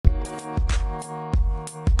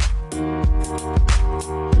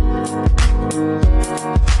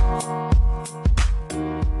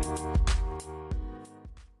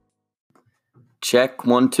Check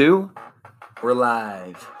 1, 2. We're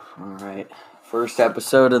live. All right. First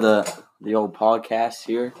episode of the old podcast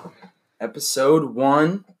here. Episode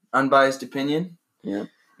 1, Unbiased Opinion. Yeah.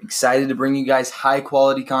 Excited to bring you guys high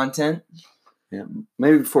quality content. Yeah.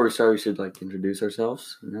 Maybe before we start, we should introduce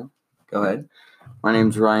ourselves. Go ahead. My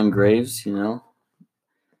name's Ryan Graves.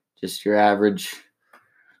 Just your average.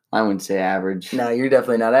 I wouldn't say average. No, you're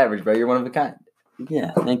definitely not average, bro. You're one of a kind.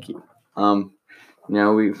 Yeah. Thank you.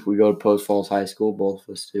 We go to Post Falls High School, both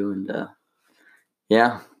of us do, and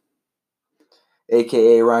yeah.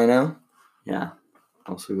 AKA Rhino. Yeah.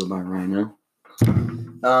 Also go by Rhino.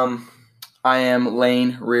 I am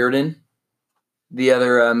Lane Reardon, the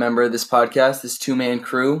other member of this podcast, this two-man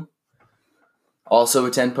crew. Also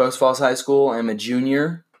attend Post Falls High School. I'm a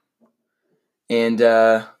junior. And,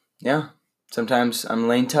 sometimes I'm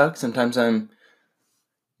Lane Tuck. Sometimes I'm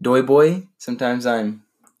Doy Boy. Sometimes I'm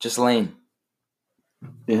just Lane.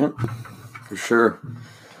 Yeah, for sure.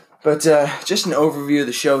 But just an overview of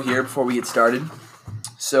the show here before we get started.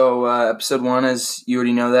 So episode 1, as you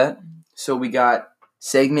already know that. So we got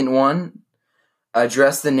segment 1,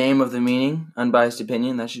 address the name of the meaning, unbiased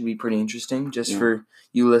opinion. That should be pretty interesting just for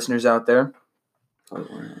you listeners out there.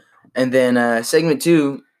 And then segment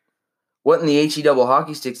 2, what in the HE double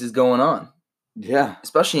hockey sticks is going on? Yeah.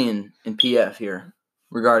 Especially in PF here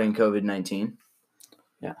regarding COVID-19.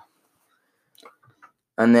 Yeah.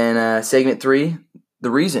 And then segment 3,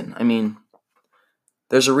 the reason. I mean,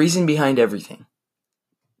 there's a reason behind everything.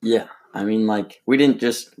 Yeah. I mean, we did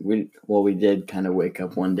kind of wake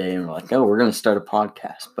up one day and we're like, oh, we're going to start a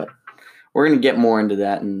podcast. But we're going to get more into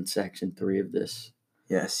that in section 3 of this.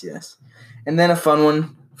 Yes. And then a fun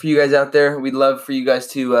one for you guys out there. We'd love for you guys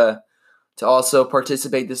to also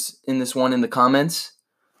participate in this one in the comments.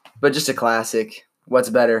 But just a classic.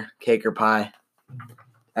 What's better, cake or pie?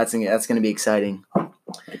 That's gonna be exciting.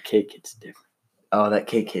 The cake hits different. Oh, that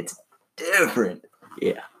cake hits different.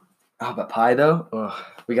 Yeah. Oh, but pie though? Oh,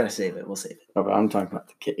 we gotta save it. We'll save it. Oh, but I'm talking about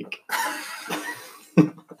the cake.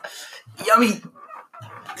 Yummy.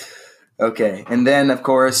 Okay, and then of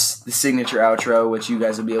course the signature outro, which you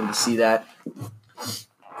guys will be able to see that.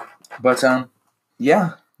 But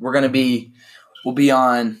we'll be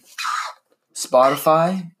on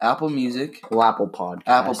Spotify, Apple Music, Apple Podcast.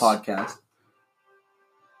 Apple Podcast.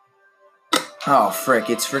 Oh,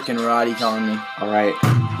 frick. It's frickin' Roddy calling me. All right.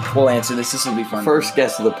 We'll answer this. This will be fun. First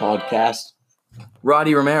guest of the podcast.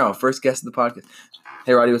 Roddy Romero, first guest of the podcast.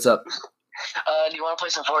 Hey, Roddy, what's up? Do you want to play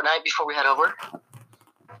some Fortnite before we head over?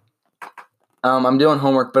 I'm doing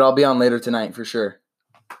homework, but I'll be on later tonight for sure.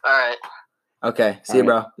 All right. Okay. See you,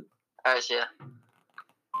 bro. All right, see ya.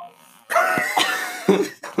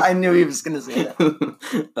 I knew he was going to say that.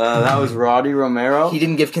 That was Roddy Romero. He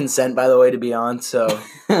didn't give consent, by the way, to be on, so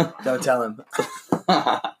don't tell him.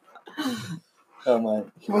 Oh, my.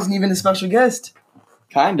 He wasn't even a special guest.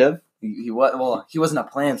 Kind of. He wasn't a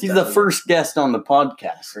plan. He's the first guest on the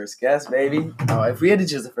podcast. First guest, baby. Oh, if we had to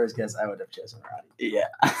choose the first guest, I would have chosen Roddy. Yeah.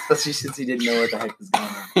 Especially since he didn't know what the heck was going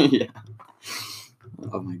on. Yeah.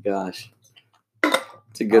 Oh, my gosh.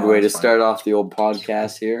 It's a good way to start off the old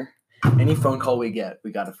podcast here. Any phone call we get,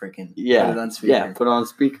 we got to freaking put it on speaker. Yeah, put it on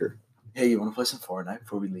speaker. Hey, you want to play some Fortnite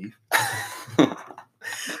before we leave?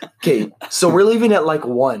 Okay, so we're leaving at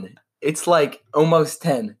 1. It's almost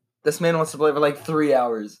 10. This man wants to play for 3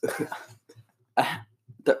 hours.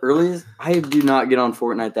 The earliest, I do not get on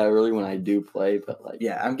Fortnite that early when I do play, but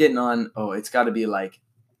yeah, I'm getting on, it's got to be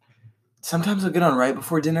sometimes I'll get on right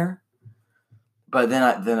before dinner. But then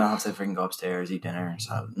I'll have to freaking go upstairs, eat dinner.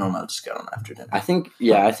 So normally I'll just get on after dinner. I think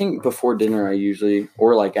before dinner I usually,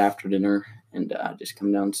 or after dinner, and just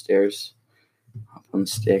come downstairs, hop on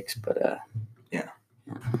sticks. But yeah,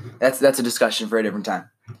 that's a discussion for a different time.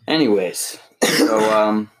 Anyways,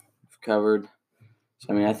 so we've covered.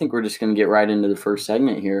 So I think we're just gonna get right into the first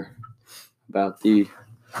segment here about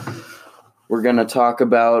we're gonna talk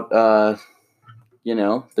about the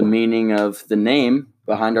meaning of the name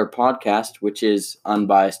behind our podcast, which is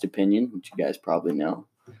Unbiased Opinion, which you guys probably know.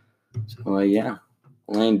 So,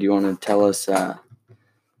 Lane, do you want to tell us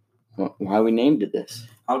why we named it this?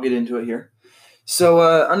 I'll get into it here. So,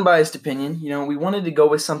 Unbiased Opinion, we wanted to go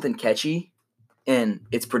with something catchy, and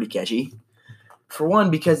it's pretty catchy. For one,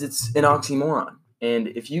 because it's an oxymoron. And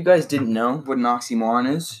if you guys didn't know what an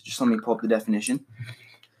oxymoron is, just let me pull up the definition.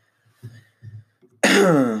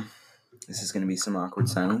 This is going to be some awkward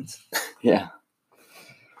silence. Yeah.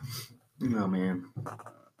 Oh, man.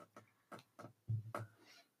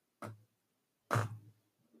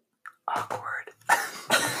 Awkward.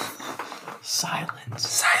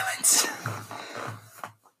 Silence.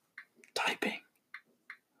 Typing.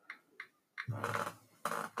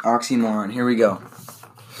 Oxymoron. Here we go.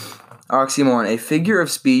 Oxymoron. A figure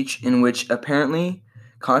of speech in which apparently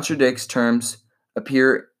contradicts terms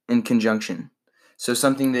appear in conjunction. So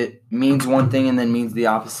something that means one thing and then means the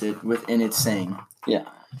opposite within its saying. Yeah.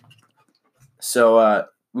 So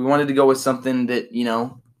we wanted to go with something that,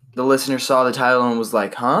 the listener saw the title and was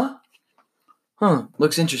like, huh? Huh,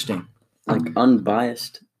 looks interesting. Like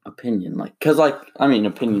unbiased opinion. Because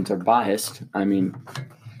opinions are biased.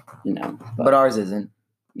 But ours isn't.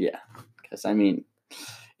 Yeah. Because,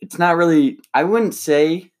 it's not really, I wouldn't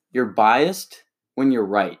say you're biased when you're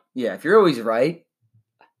right. Yeah, if you're always right,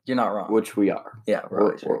 you're not wrong. Which we are. Yeah, we're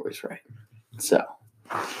always right. So,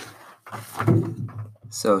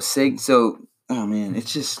 oh man,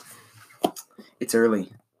 it's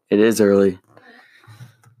early. It is early.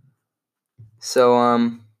 So,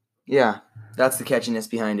 yeah, that's the catchiness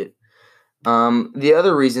behind it. The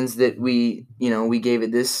other reasons that we gave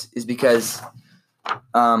it this is because,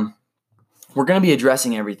 we're going to be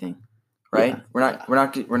addressing everything, right? Yeah.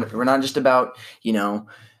 We're not just about,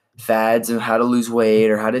 fads of how to lose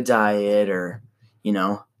weight or how to diet or,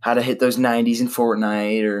 how to hit those 90s in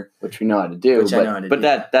Fortnite which we know how to do. Which I know how to do.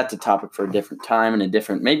 That's a topic for a different time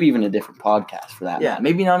and maybe even a different podcast for that. Yeah,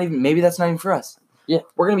 maybe that's not even for us. Yeah.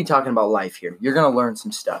 We're going to be talking about life here. You're going to learn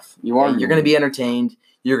some stuff. You are. You're going to be entertained.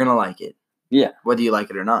 You're going to like it. Yeah. Whether you like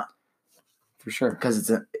it or not. For sure.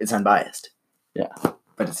 Because it's unbiased. Yeah.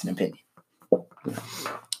 But it's an opinion. Yeah.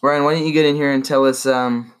 Ryan, why don't you get in here and tell us,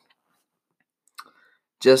 I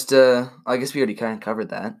guess we already kind of covered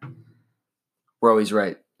that. We're always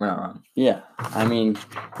right. We're not wrong. Yeah.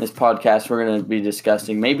 This podcast, we're going to be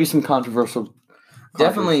discussing maybe some controversial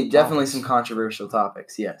Definitely some controversial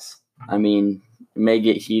topics, yes. It may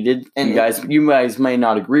get heated. And you guys may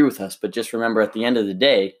not agree with us, but just remember at the end of the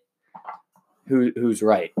day, who's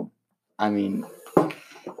right?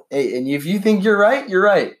 Hey, and if you think you're right, you're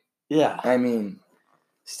right. Yeah.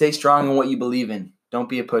 Stay strong in what you believe in. Don't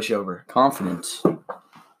be a pushover. Confidence.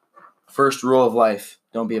 First rule of life,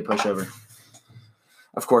 don't be a pushover.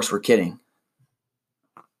 Of course, we're kidding.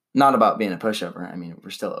 Not about being a pushover. We're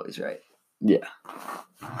still always right. Yeah.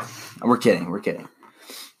 We're kidding.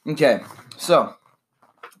 Okay, so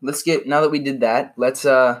now that we did that, let's,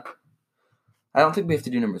 I don't think we have to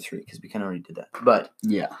do number 3 because we kind of already did that. But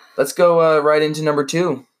yeah, let's go right into number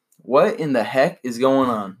 2. What in the heck is going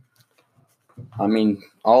on?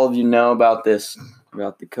 All of you know about this,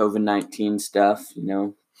 about the COVID-19 stuff,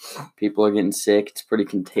 people are getting sick. It's pretty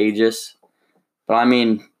contagious. But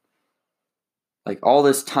all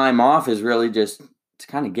this time off is really just, it's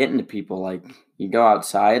kind of getting to people. You go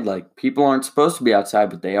outside, people aren't supposed to be outside,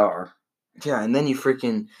 but they are. Yeah, and then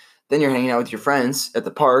then you're hanging out with your friends at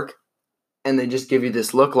the park, and they just give you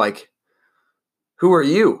this look like, who are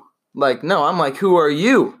you? No, I'm like, who are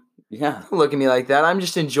you? Yeah. Don't look at me like that. I'm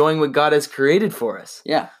just enjoying what God has created for us.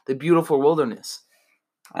 Yeah. The beautiful wilderness.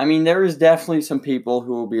 There is definitely some people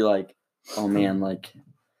who will be like, oh man,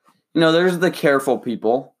 there's the careful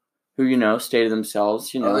people who, stay to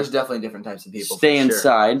themselves, there's definitely different types of people. Stay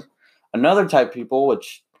inside. Sure. Another type of people,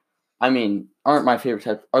 which, aren't my favorite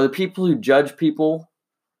type, are the people who judge people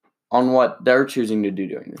on what they're choosing to do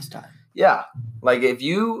during this time. Yeah. If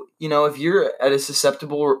you're at a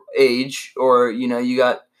susceptible age or, you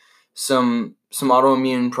got some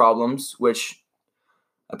autoimmune problems, which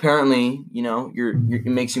apparently, it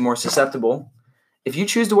makes you more susceptible. If you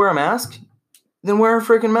choose to wear a mask, then wear a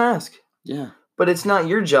freaking mask. Yeah. But it's not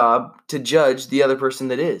your job to judge the other person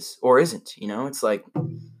that is or isn't. It's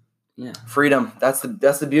yeah, freedom. That's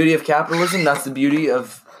the beauty of capitalism. That's the beauty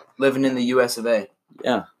of living in the U.S. of A.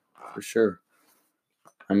 Yeah, for sure.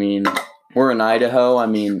 We're in Idaho.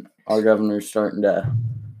 Our governor's starting to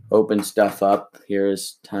open stuff up here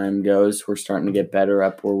as time goes. We're starting to get better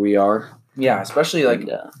up where we are. Yeah, especially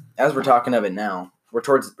as we're talking of it now, we're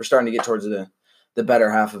starting to get towards the better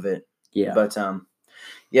half of it. Yeah. But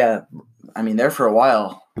there for a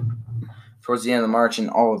while, towards the end of March and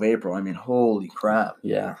all of April. Holy crap.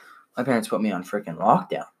 Yeah. My parents put me on freaking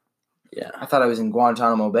lockdown. Yeah. I thought I was in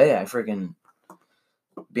Guantanamo Bay. I freaking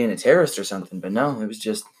being a terrorist or something, but no, it was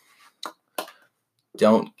just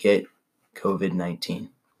don't get COVID-19.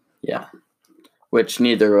 Yeah. Which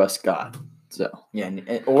neither of us got. So yeah,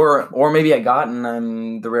 or maybe I got, and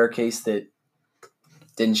I'm the rare case that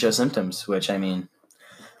didn't show symptoms. Which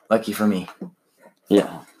lucky for me.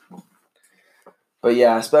 Yeah. But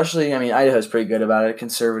yeah, especially Idaho's pretty good about it.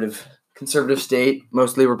 Conservative state,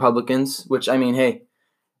 mostly Republicans. Which hey,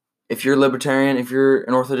 if you're libertarian, if you're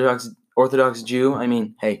an Orthodox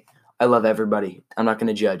Jew, hey, I love everybody. I'm not going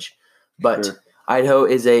to judge, but sure. Idaho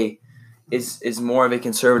is more of a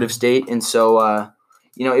conservative state, and so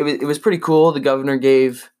it was pretty cool. The governor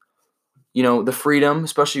gave, the freedom,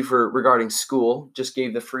 especially regarding school, just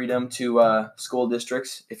gave the freedom to school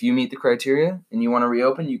districts. If you meet the criteria and you want to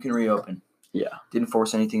reopen, you can reopen. Yeah. Didn't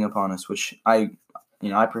force anything upon us, which I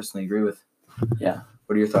personally agree with. Yeah.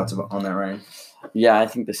 What are your thoughts on that, Ryan? Yeah, I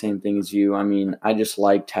think the same thing as you. I mean, I just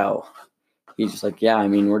liked how he's just like, yeah, I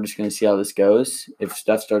mean, we're just going to see how this goes. If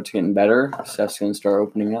stuff starts getting better, stuff's going to start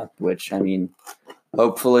opening up, which, I mean,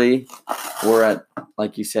 hopefully we're at,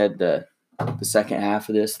 like you said, the second half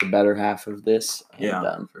of this, the better half of this.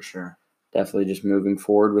 And, for sure. Definitely just moving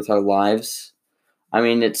forward with our lives. I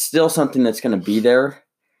mean, it's still something that's going to be there,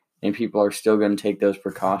 and people are still going to take those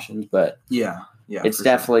precautions, but it's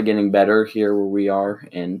definitely getting better here where we are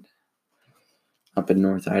and up in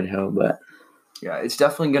North Idaho, but yeah, there's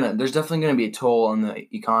definitely gonna be a toll on the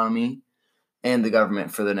economy and the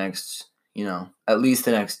government for the next, at least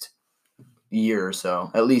the next year or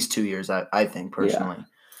so, at least 2 years, I think personally,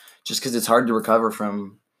 just because it's hard to recover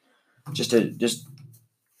from just a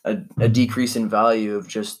decrease in value of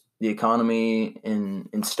just the economy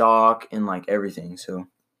in stock and like everything. So,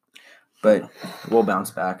 but we'll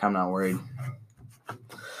bounce back. I'm not worried.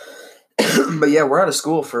 But yeah, we're out of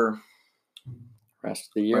school for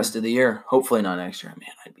rest of the year. Hopefully not next year. Man,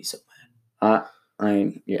 I'd be so mad.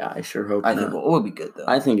 I sure hope I think we'll be good though.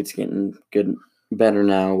 I think it's getting better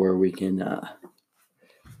now where we can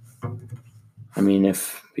I mean,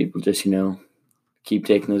 if people just, keep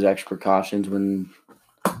taking those extra precautions when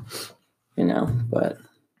but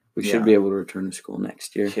we should be able to return to school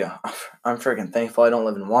next year. Yeah. I'm freaking thankful I don't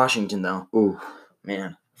live in Washington though. Ooh.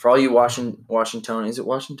 Man. For all you Washington, is it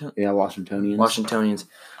Washington? Yeah, Washingtonians. Washingtonians.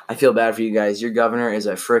 I feel bad for you guys. Your governor is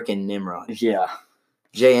a freaking Nimrod. Yeah.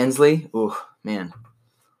 Jay Inslee? Ooh, man.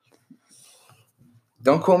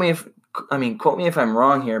 Don't quote me if I'm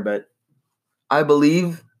wrong here, but I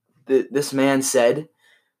believe that this man said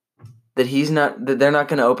that they're not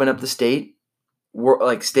going to open up the state,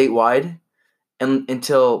 like statewide, and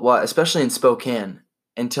until especially in Spokane,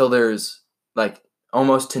 until there's like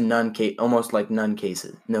no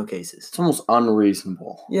cases. It's almost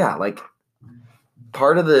unreasonable. Yeah, like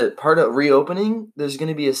part of reopening, there's going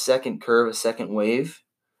to be a second curve, a second wave.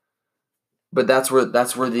 But that's where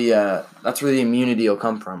the immunity will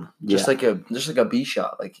come from. Just like a bee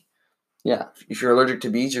shot. Like, yeah, if you're allergic to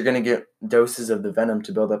bees, you're going to get doses of the venom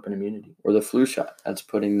to build up an immunity. Or the flu shot. That's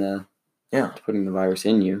putting the virus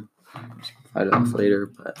in you. Fight it off later,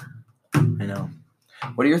 but I know.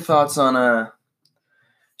 What are your thoughts on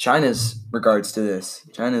China's regards to this?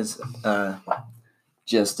 China's I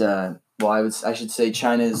should say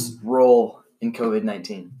China's role in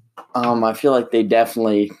COVID-19. I feel like they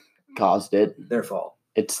definitely caused it. Their fault.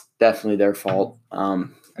 It's definitely their fault. I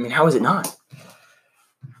mean, how is it not?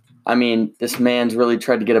 I mean, this man's really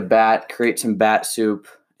tried to get a bat, create some bat soup,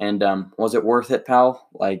 and was it worth it, pal?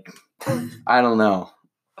 Like, I don't know.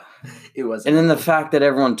 It wasn't. And then the fact that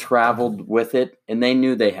everyone traveled with it and they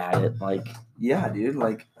knew they had it, like. Yeah, dude.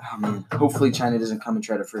 Like, oh man. Hopefully China doesn't come and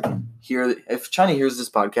try to freaking if China hears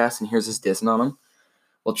this podcast and hears us dissing on them,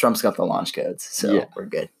 well, Trump's got the launch codes, so we're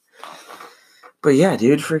good. But yeah,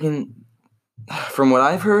 dude, freaking, from what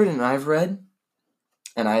I've heard and I've read,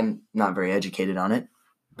 and I'm not very educated on it,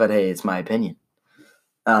 but hey, it's my opinion.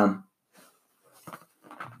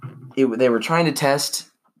 They were trying to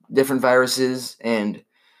test different viruses, and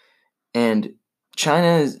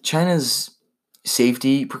China's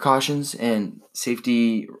safety precautions and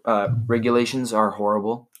safety regulations are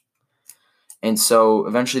horrible. And so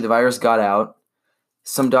eventually the virus got out.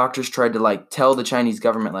 Some doctors tried to tell the Chinese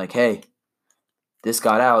government hey, this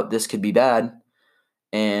got out, this could be bad.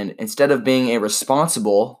 And instead of being a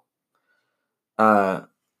responsible,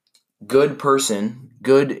 good person,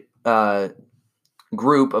 good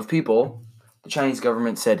group of people, the Chinese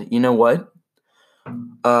government said, you know what?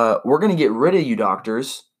 We're going to get rid of you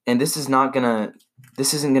doctors, and this isn't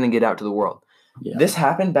going to get out to the world. Yeah. This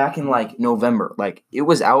happened back in November. It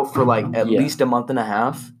was out for at least a month and a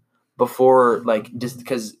half before just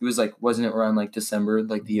because it was wasn't it around December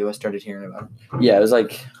the US started hearing about it? Yeah, it was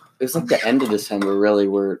the end of December really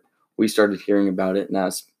where we started hearing about it, and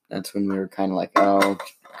that's when we were kind of oh,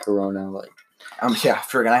 Corona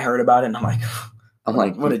friggin' I heard about it and I'm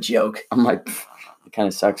like what a joke. I'm like, it kind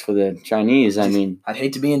of sucks for the Chinese. I mean, I'd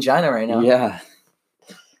hate to be in China right now. Yeah.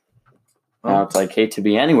 Now it's hate to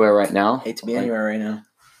be anywhere right now. Hate to be anywhere right now.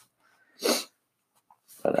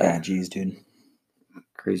 But yeah, geez, dude.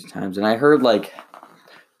 Crazy times. And I heard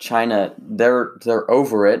China, they're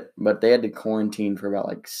over it, but they had to quarantine for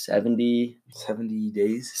about 70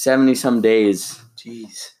 days. 70 some days.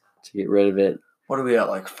 Jeez. To get rid of it. What are we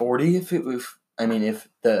at 40 if the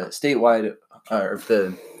statewide or if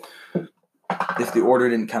the order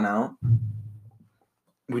didn't come out,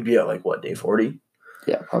 we'd be at like what, day 40?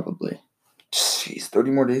 Yeah, probably. Jeez,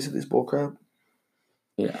 30 more days of this bull crap.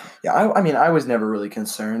 Yeah. Yeah, I mean, I was never really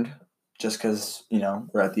concerned, just because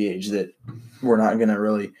we're at the age that we're not gonna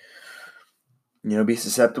really be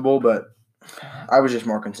susceptible, but I was just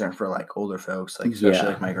more concerned for like older folks, like especially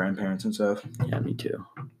like my grandparents and stuff. Yeah, me too.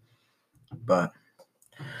 But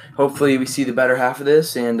hopefully we see the better half of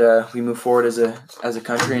this, and we move forward as a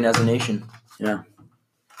country and as a nation. Yeah.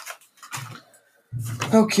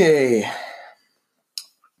 Okay.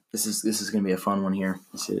 This is gonna be a fun one here.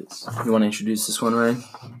 This is. You want to introduce this one, Ryan?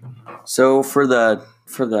 So for the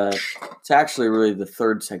it's actually really the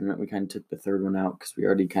third segment. We kind of took the third one out because we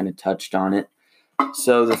already kind of touched on it.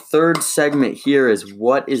 So the third segment here is,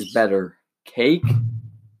 what is better, cake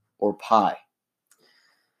or pie?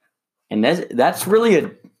 And that's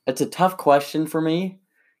really a tough question for me,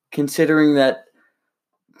 considering that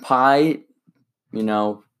pie,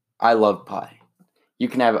 I love pie. You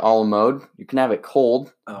can have it a la mode. You can have it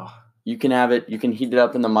cold. Oh. You can heat it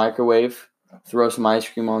up in the microwave, throw some ice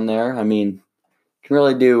cream on there. I mean, you can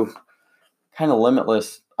really do kind of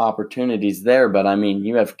limitless opportunities there, but I mean,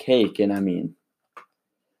 you have cake, and I mean,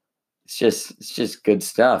 it's just good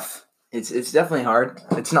stuff. It's definitely hard.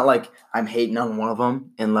 It's not like I'm hating on one of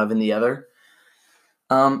them and loving the other.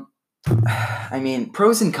 I mean,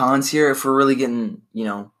 pros and cons here if we're really getting,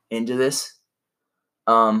 into this.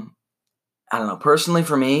 I don't know. Personally,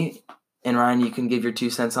 for me, and Ryan, you can give your 2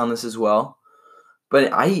 cents on this as well.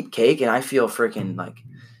 But I eat cake and I feel freaking like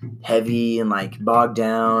heavy and like bogged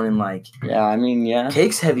down and like. Yeah, I mean, yeah.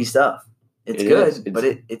 Cake's heavy stuff. It's good, but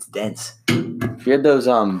it's dense. If you had those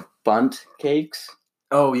bunt cakes.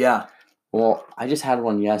 Oh yeah. Well, I just had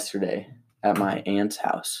one yesterday at my aunt's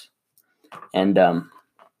house, and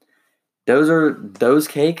those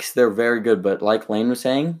cakes. They're very good, but like Lane was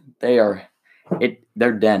saying, they're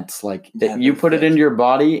dense. Like you put it into your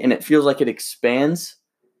body, and it feels like it expands.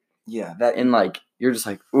 Yeah, and like you're just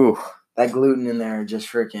like, ooh, that gluten in there just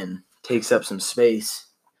freaking takes up some space.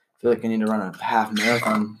 I feel like I need to run a half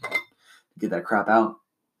marathon to get that crap out.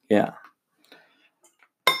 Yeah.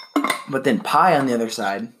 But then pie on the other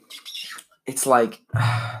side, it's like,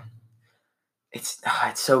 it's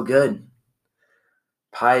so good.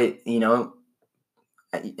 Pie,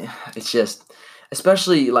 it's just,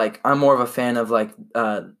 especially like I'm more of a fan of like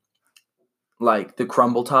the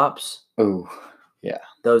crumble tops. Oh, yeah.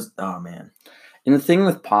 Those, oh man. And the thing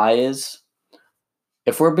with pie is,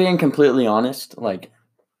 if we're being completely honest, like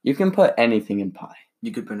you can put anything in pie.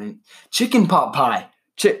 You could put in chicken pot pie.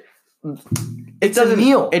 It's a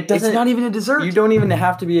meal. It's not even a dessert. You don't even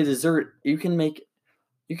have to be a dessert. You can make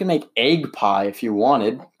egg pie if you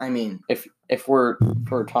wanted. I mean, if we're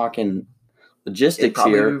talking logistics it'd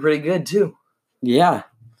probably here, be pretty good too. Yeah,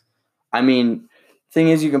 I mean, thing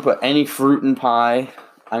is, you can put any fruit in pie.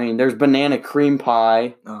 I mean, there's banana cream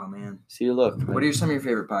pie. Oh man, see, look. What are some of your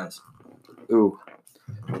favorite pies? Ooh,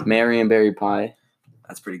 Marionberry pie.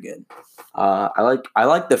 That's pretty good. I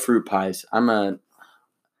like the fruit pies. I'm a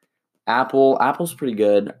Apple's pretty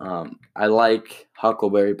good. I like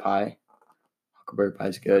huckleberry pie. Huckleberry pie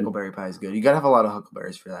is good. Huckleberry pie is good. You gotta have a lot of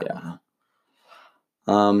huckleberries for that. Yeah.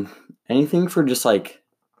 One. Anything for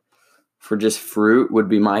just fruit would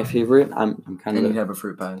be my favorite. I'm kind of. And you have a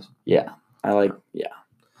fruit pies. Yeah, I like. Yeah.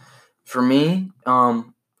 For me,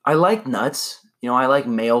 I like nuts. I like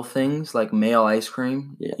male things like male ice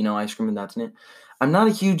cream. Yeah. Ice cream with nuts in it. I'm not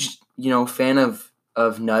a huge fan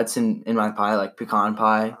of nuts in my pie, like pecan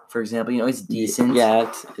pie, for example. It's decent.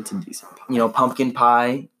 Yeah, it's a decent pie. Pumpkin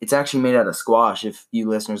pie. It's actually made out of squash, if you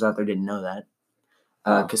listeners out there didn't know that.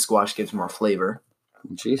 Because squash gives more flavor.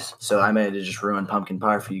 Jeez. So I made it just ruin pumpkin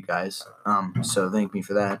pie for you guys. So thank me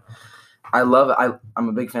for that. I love it. I'm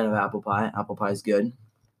a big fan of apple pie. Apple pie is good.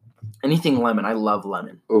 Anything lemon. I love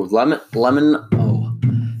lemon. Oh, lemon. Oh,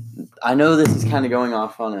 I know this is kind of going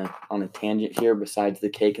off on a tangent here besides the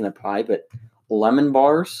cake and the pie, but lemon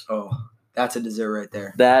bars. Oh, that's a dessert right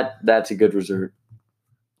there. That's a good dessert.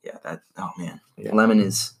 Yeah, oh man. Yeah. Lemon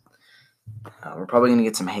is, we're probably going to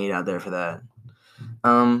get some hate out there for that.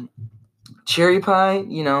 Cherry pie,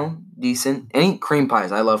 decent. Any cream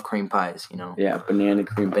pies. I love cream pies, Yeah, banana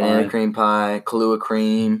cream pie. Banana cream pie, Kahlua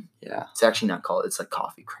cream. Yeah. It's actually not called, it's like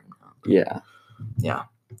coffee cream. Yeah. Yeah.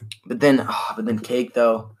 But then cake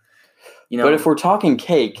though, But if we're talking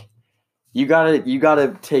cake, you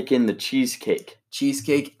gotta take in the cheesecake.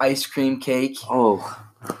 Cheesecake, ice cream cake. Oh,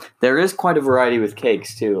 there is quite a variety with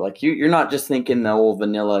cakes too. Like you're not just thinking the old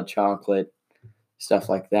vanilla, chocolate, stuff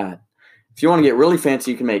like that. If you want to get really fancy,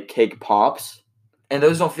 you can make cake pops. And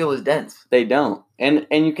those don't feel as dense. They don't. And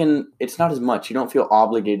you can, it's not as much. You don't feel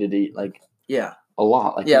obligated to eat like Yeah. a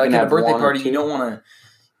lot. Like, Yeah, you like can at a have birthday one or party, two. you don't want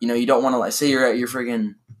to, like, say you're at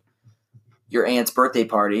your aunt's birthday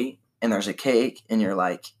party and there's a cake and you're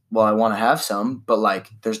like, well, I want to have some, but like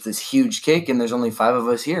there's this huge cake and there's only 5 of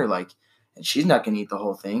us here, like, and she's not going to eat the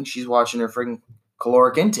whole thing. She's watching her friggin'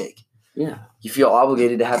 caloric intake. Yeah. You feel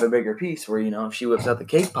obligated to have a bigger piece where, if she whips out the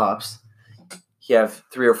cake pops, you have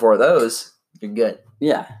 3 or 4 of those, you're good.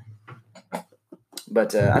 Yeah.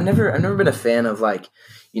 But I've never been a fan of like,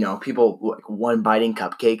 people like one biting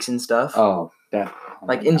cupcakes and stuff. Oh, that. Oh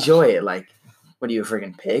like enjoy it. Like, what are you, a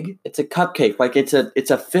friggin' pig? It's a cupcake. Like it's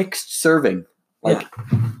a fixed serving. Like,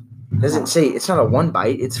 doesn't say it's not a one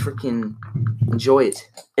bite. It's freaking enjoy it.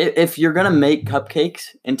 If you're gonna make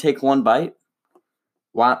cupcakes and take one bite,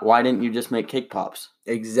 why didn't you just make cake pops?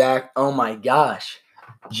 Oh my gosh,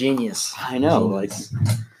 genius. I know. Genius.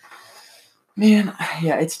 Like, man,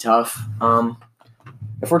 yeah, it's tough.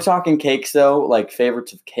 If we're talking cakes though, like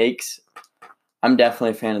favorites of cakes, I'm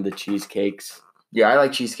definitely a fan of the cheesecakes. Yeah, I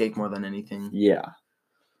like cheesecake more than anything. Yeah.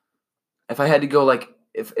 If I had to go, like,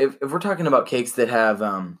 if we're talking about cakes that have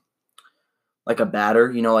like a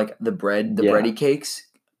batter, like the bready cakes,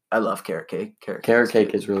 I love carrot cake. Carrot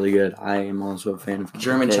cake is really good. I am also a fan of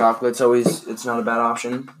German cake. chocolate's always, it's not a bad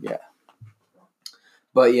option. Yeah.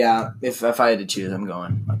 But yeah, if I had to choose, I'm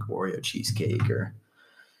going like Oreo cheesecake or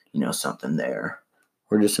something there.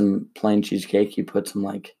 Or just some plain cheesecake. You put some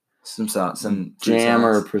like some sauce, some jam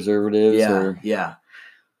or preservatives. Yeah.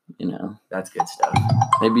 That's good stuff.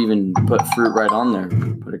 Maybe even put fruit right on there.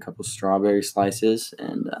 Put a couple strawberry slices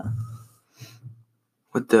and.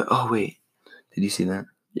 Oh wait, did you see that?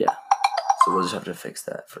 Yeah. So we'll just have to fix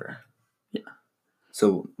that for. Yeah.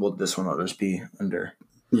 So this one will just be under.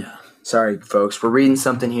 Yeah. Sorry, folks. We're reading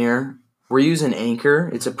something here. We're using Anchor.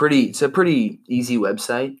 It's a pretty easy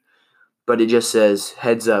website. But it just says,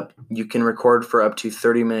 heads up, you can record for up to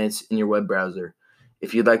 30 minutes in your web browser.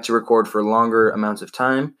 If you'd like to record for longer amounts of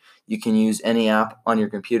time, you can use any app on your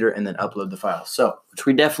computer and then upload the file. So, which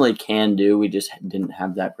we definitely can do. We just didn't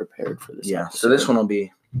have that prepared for this episode. So this one will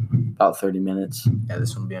be about 30 minutes. Yeah,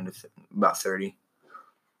 this one will be under about 30.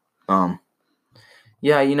 But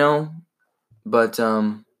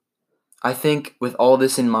I think with all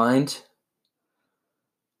this in mind,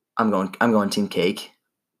 I'm going Team Cake.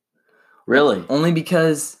 Really? Only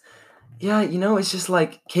because, it's just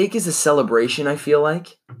like cake is a celebration, I feel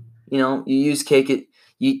like. You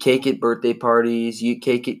eat cake at birthday parties, you eat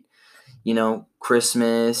cake at,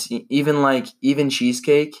 Christmas, even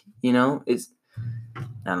cheesecake, it's,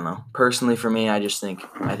 I don't know. Personally for me, I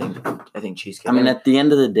think cheesecake. I mean, at the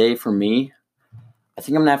end of the day for me, I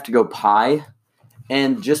think I'm going to have to go pie.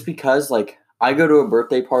 And just because, like, I go to a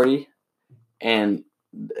birthday party and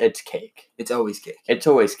it's cake. It's always cake. It's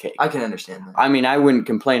always cake. I can understand that. I mean, I wouldn't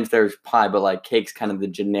complain if there was pie, but like cake's kind of the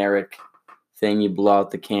generic thing. You blow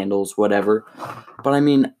out the candles, whatever. But I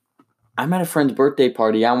mean, I'm at a friend's birthday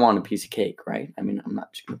party. I want a piece of cake, right? I mean, I'm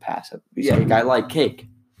not just going to pass up a piece of cake. I like cake.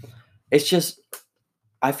 It's just,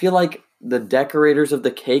 I feel like the decorators of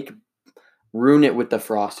the cake ruin it with the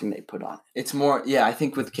frosting they put on it. It's more, I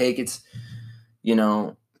think with cake, it's,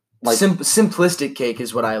 like simplistic cake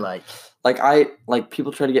is what I like. Like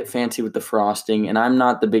people try to get fancy with the frosting, and I'm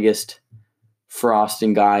not the biggest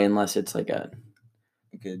frosting guy unless it's like a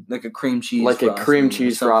cream cheese, like a cream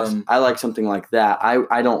cheese frosting. I like something like that.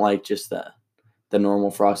 I don't like just the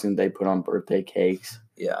normal frosting they put on birthday cakes.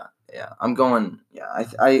 Yeah. I'm going. Yeah,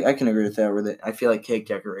 I can agree with that. With it, I feel like cake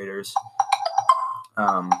decorators.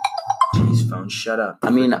 Jeez, phone, shut up.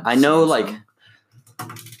 I mean, I know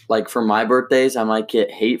like for my birthdays, I might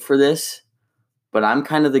get hate for this. But I'm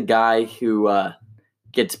kind of the guy who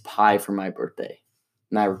gets pie for my birthday.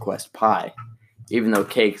 And I request pie. Even though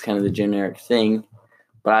cake's kind of the generic thing.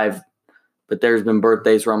 But there's been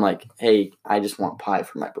birthdays where I'm like, hey, I just want pie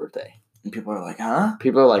for my birthday. And people are like, huh?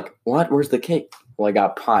 People are like, what? Where's the cake? Well, I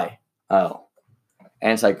got pie. Oh.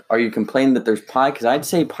 And it's like, are you complaining that there's pie? Because I'd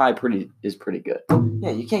say pie is pretty good.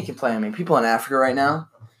 Yeah, you can't complain. I mean, people in Africa right now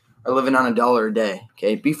are living on $1 a day.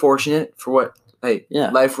 Okay, be fortunate for what. Hey,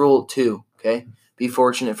 life rule 2. Okay. Be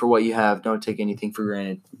fortunate for what you have. Don't take anything for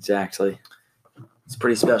granted. Exactly. It's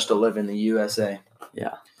pretty special to live in the USA.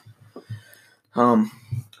 Yeah.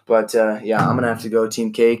 But I'm gonna have to go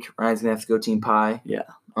Team Cake. Ryan's gonna have to go Team Pie. Yeah.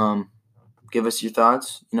 Give us your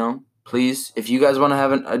thoughts. Please, if you guys want to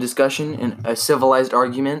have a discussion and a civilized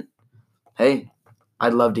argument, hey,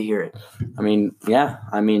 I'd love to hear it. I mean,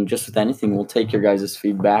 just with anything, we'll take your guys'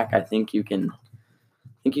 feedback. I think you can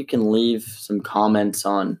leave some comments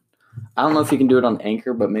on I don't know if you can do it on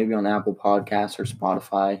Anchor, but maybe on Apple Podcasts or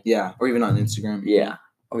Spotify. Yeah, or even on Instagram. Yeah.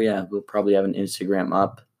 Oh, yeah. We'll probably have an Instagram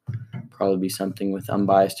up. Probably be something with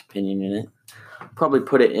unbiased opinion in it. Probably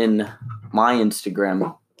put it in my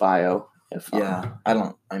Instagram bio. Yeah, I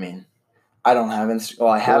don't have Instagram. Well,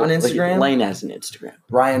 I have an Instagram. Lane has an Instagram.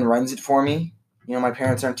 Ryan runs it for me. My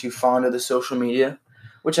parents aren't too fond of the social media,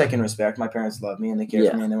 which I can respect. My parents love me and they care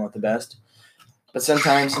for me and they want the best. But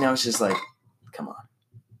sometimes, it's just like, come on.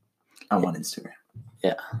 I want Instagram.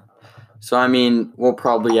 Yeah. So, we'll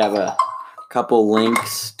probably have a couple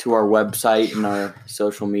links to our website and our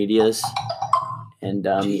social medias. And,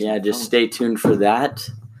 just stay tuned for that.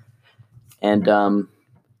 And,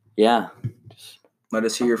 let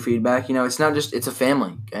us hear your feedback. It's not just, it's a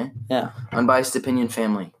family, okay? Yeah. Unbiased opinion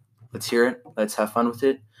family. Let's hear it. Let's have fun with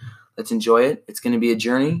it. Let's enjoy it. It's going to be a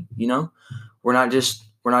journey, We're not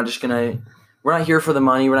here for the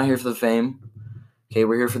money. We're not here for the fame. Okay,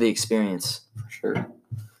 we're here for the experience. For sure.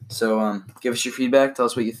 So, give us your feedback. Tell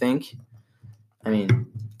us what you think.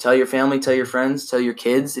 Tell your family, tell your friends, tell your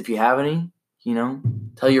kids if you have any,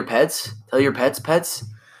 Tell your pets. Tell your pets.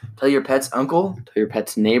 Tell your pet's uncle. Tell your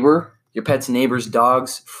pet's neighbor. Your pet's neighbor's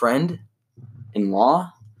dog's friend.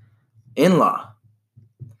 In-law.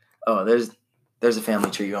 Oh, there's a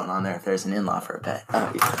family tree going on there if there's an in-law for a pet.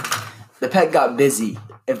 Oh, yeah. The pet got busy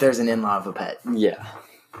if there's an in-law of a pet. Yeah.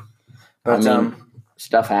 But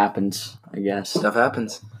stuff happens, I guess. Stuff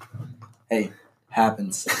happens. Hey,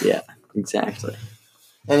 happens. Yeah, exactly.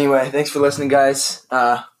 Anyway, thanks for listening, guys.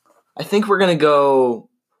 I think we're going to go,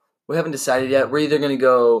 we haven't decided yet. We're either going to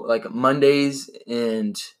go like Mondays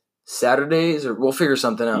and Saturdays, or we'll figure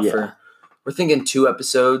something out. Yeah. We're thinking 2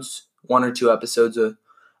 episodes, 1 or 2 episodes a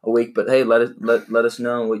week. But hey, let us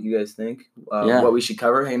know what you guys think, what we should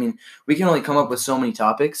cover. We can only come up with so many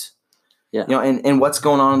topics. Yeah. And what's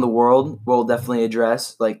going on in the world, we'll definitely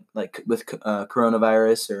address, like with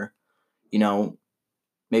coronavirus, or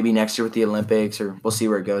maybe next year with the Olympics, or we'll see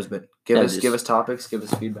where it goes. But give us topics, give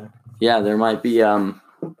us feedback. Yeah, there might be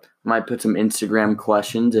might put some Instagram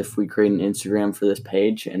questions if we create an Instagram for this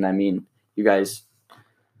page, and you guys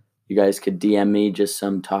could DM me just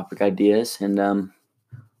some topic ideas, and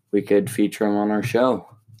we could feature them on our show.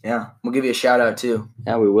 Yeah, we'll give you a shout out too.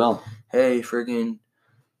 Yeah, we will. Hey, friggin',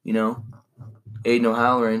 Aiden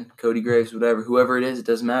O'Halloran, Cody Graves, whoever it is, it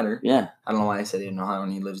doesn't matter. Yeah. I don't know why I said Aiden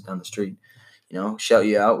O'Halloran. He lives down the street. Shout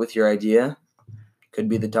you out with your idea. Could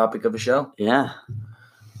be the topic of a show. Yeah.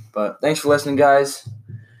 But thanks for listening, guys.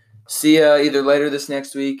 See ya either later this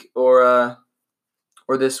next week or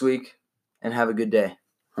this week, and have a good day.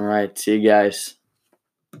 All right. See you guys.